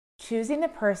Choosing the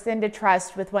person to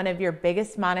trust with one of your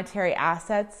biggest monetary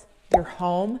assets, your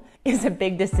home, is a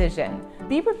big decision.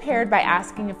 Be prepared by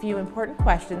asking a few important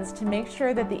questions to make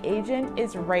sure that the agent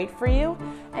is right for you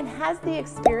and has the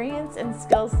experience and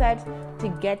skill set to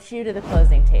get you to the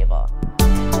closing table.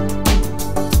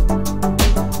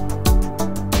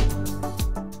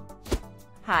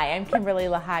 Hi, I'm Kimberly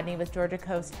Lahodny with Georgia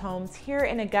Coast Homes here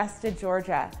in Augusta,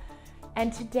 Georgia.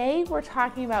 And today we're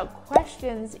talking about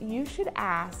questions you should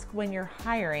ask when you're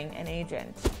hiring an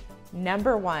agent.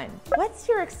 Number one, what's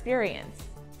your experience?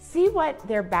 See what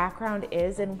their background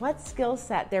is and what skill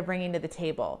set they're bringing to the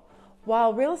table.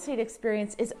 While real estate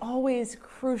experience is always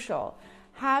crucial,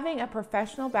 having a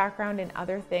professional background in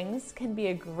other things can be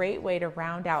a great way to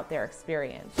round out their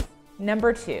experience.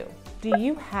 Number two, do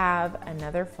you have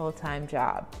another full-time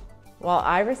job? While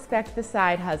I respect the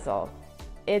side hustle,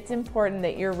 it's important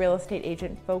that your real estate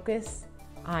agent focus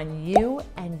on you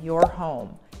and your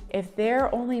home. If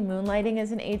they're only moonlighting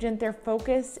as an agent, their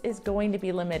focus is going to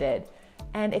be limited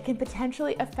and it can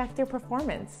potentially affect their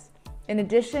performance. In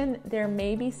addition, there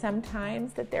may be some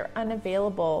times that they're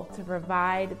unavailable to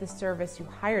provide the service you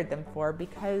hired them for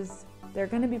because they're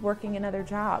going to be working another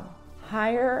job.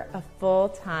 Hire a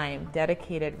full-time,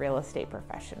 dedicated real estate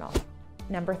professional.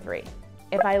 Number three,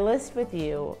 if I list with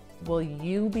you, will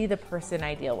you be the person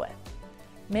I deal with?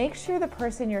 Make sure the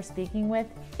person you're speaking with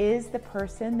is the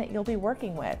person that you'll be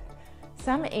working with.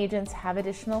 Some agents have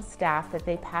additional staff that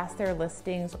they pass their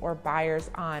listings or buyers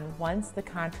on once the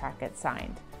contract gets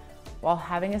signed. While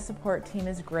having a support team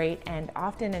is great and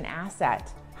often an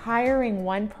asset, hiring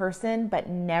one person but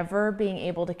never being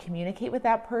able to communicate with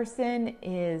that person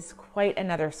is quite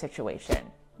another situation.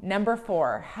 Number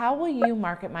four, how will you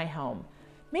market my home?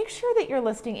 Make sure that your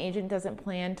listing agent doesn't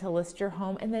plan to list your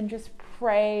home and then just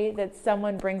pray that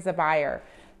someone brings a buyer.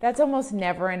 That's almost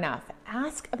never enough.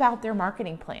 Ask about their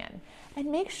marketing plan and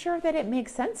make sure that it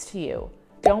makes sense to you.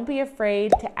 Don't be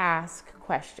afraid to ask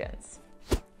questions.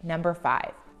 Number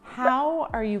five, how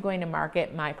are you going to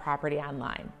market my property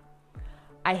online?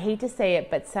 I hate to say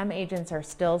it, but some agents are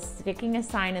still sticking a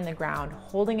sign in the ground,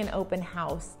 holding an open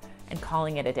house, and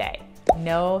calling it a day.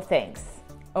 No thanks.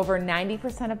 Over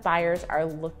 90% of buyers are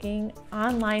looking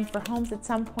online for homes at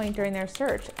some point during their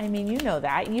search. I mean, you know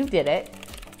that, you did it.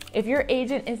 If your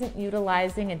agent isn't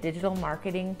utilizing a digital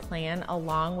marketing plan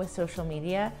along with social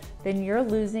media, then you're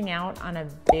losing out on a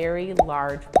very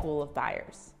large pool of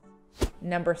buyers.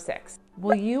 Number six,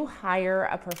 will you hire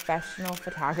a professional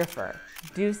photographer?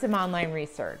 Do some online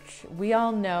research. We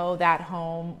all know that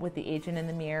home with the agent in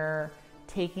the mirror,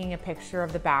 taking a picture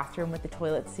of the bathroom with the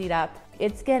toilet seat up,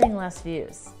 it's getting less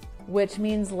views, which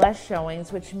means less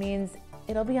showings, which means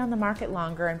it'll be on the market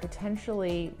longer and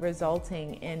potentially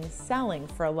resulting in selling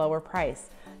for a lower price.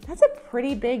 That's a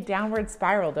pretty big downward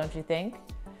spiral, don't you think?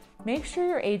 Make sure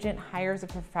your agent hires a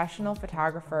professional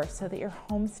photographer so that your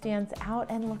home stands out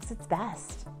and looks its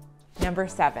best. Number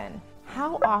seven,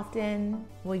 how often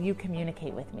will you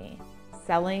communicate with me?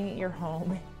 Selling your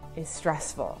home is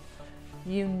stressful.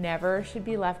 You never should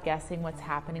be left guessing what's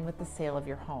happening with the sale of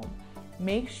your home.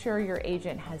 Make sure your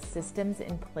agent has systems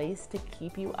in place to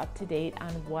keep you up to date on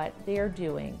what they are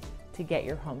doing to get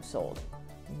your home sold.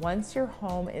 Once your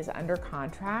home is under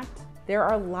contract, there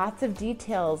are lots of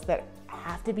details that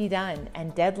have to be done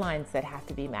and deadlines that have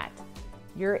to be met.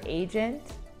 Your agent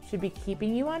should be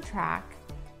keeping you on track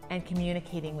and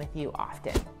communicating with you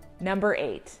often. Number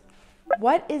eight,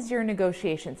 what is your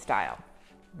negotiation style?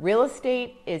 Real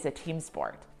estate is a team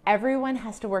sport. Everyone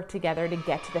has to work together to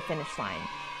get to the finish line.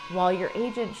 While your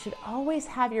agent should always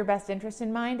have your best interest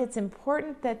in mind, it's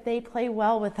important that they play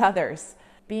well with others.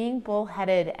 Being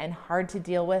bullheaded and hard to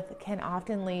deal with can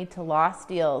often lead to lost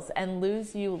deals and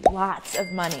lose you lots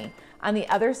of money. On the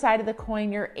other side of the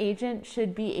coin, your agent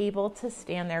should be able to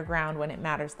stand their ground when it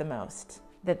matters the most,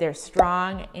 that they're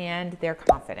strong and they're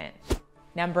confident.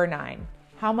 Number nine,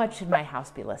 how much should my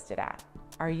house be listed at?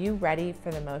 Are you ready for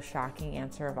the most shocking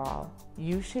answer of all?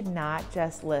 You should not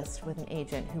just list with an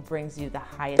agent who brings you the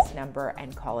highest number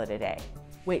and call it a day.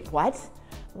 Wait, what?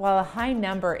 While a high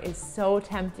number is so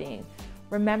tempting,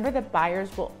 remember that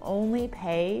buyers will only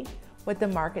pay what the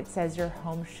market says your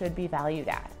home should be valued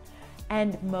at.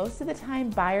 And most of the time,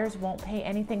 buyers won't pay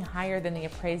anything higher than the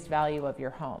appraised value of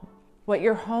your home. What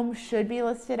your home should be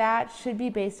listed at should be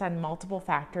based on multiple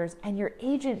factors, and your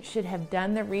agent should have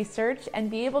done the research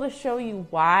and be able to show you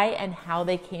why and how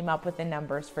they came up with the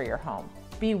numbers for your home.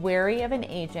 Be wary of an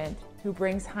agent who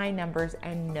brings high numbers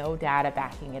and no data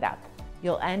backing it up.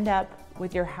 You'll end up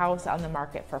with your house on the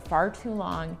market for far too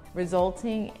long,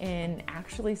 resulting in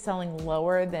actually selling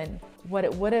lower than what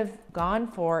it would have gone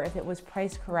for if it was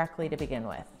priced correctly to begin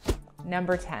with.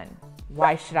 Number 10,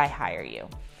 why should I hire you?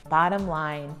 Bottom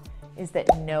line is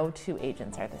that no two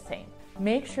agents are the same.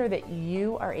 Make sure that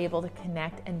you are able to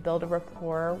connect and build a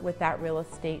rapport with that real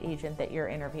estate agent that you're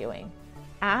interviewing.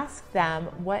 Ask them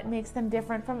what makes them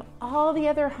different from all the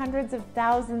other hundreds of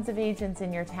thousands of agents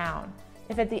in your town.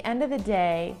 If at the end of the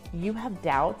day you have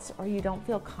doubts or you don't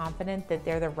feel confident that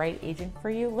they're the right agent for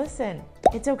you, listen,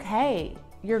 it's okay.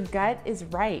 Your gut is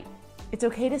right. It's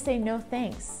okay to say no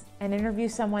thanks and interview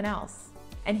someone else.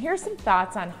 And here's some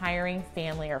thoughts on hiring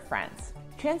family or friends.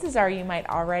 Chances are you might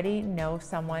already know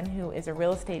someone who is a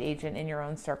real estate agent in your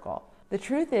own circle. The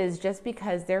truth is, just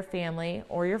because they're family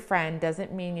or your friend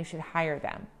doesn't mean you should hire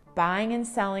them. Buying and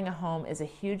selling a home is a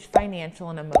huge financial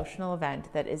and emotional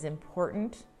event that is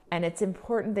important, and it's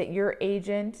important that your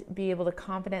agent be able to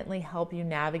confidently help you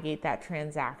navigate that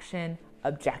transaction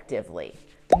objectively.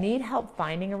 Need help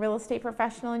finding a real estate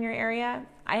professional in your area?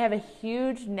 I have a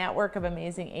huge network of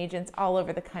amazing agents all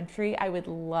over the country I would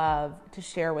love to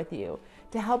share with you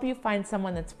to help you find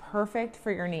someone that's perfect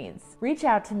for your needs. Reach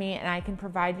out to me and I can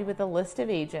provide you with a list of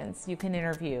agents you can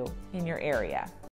interview in your area.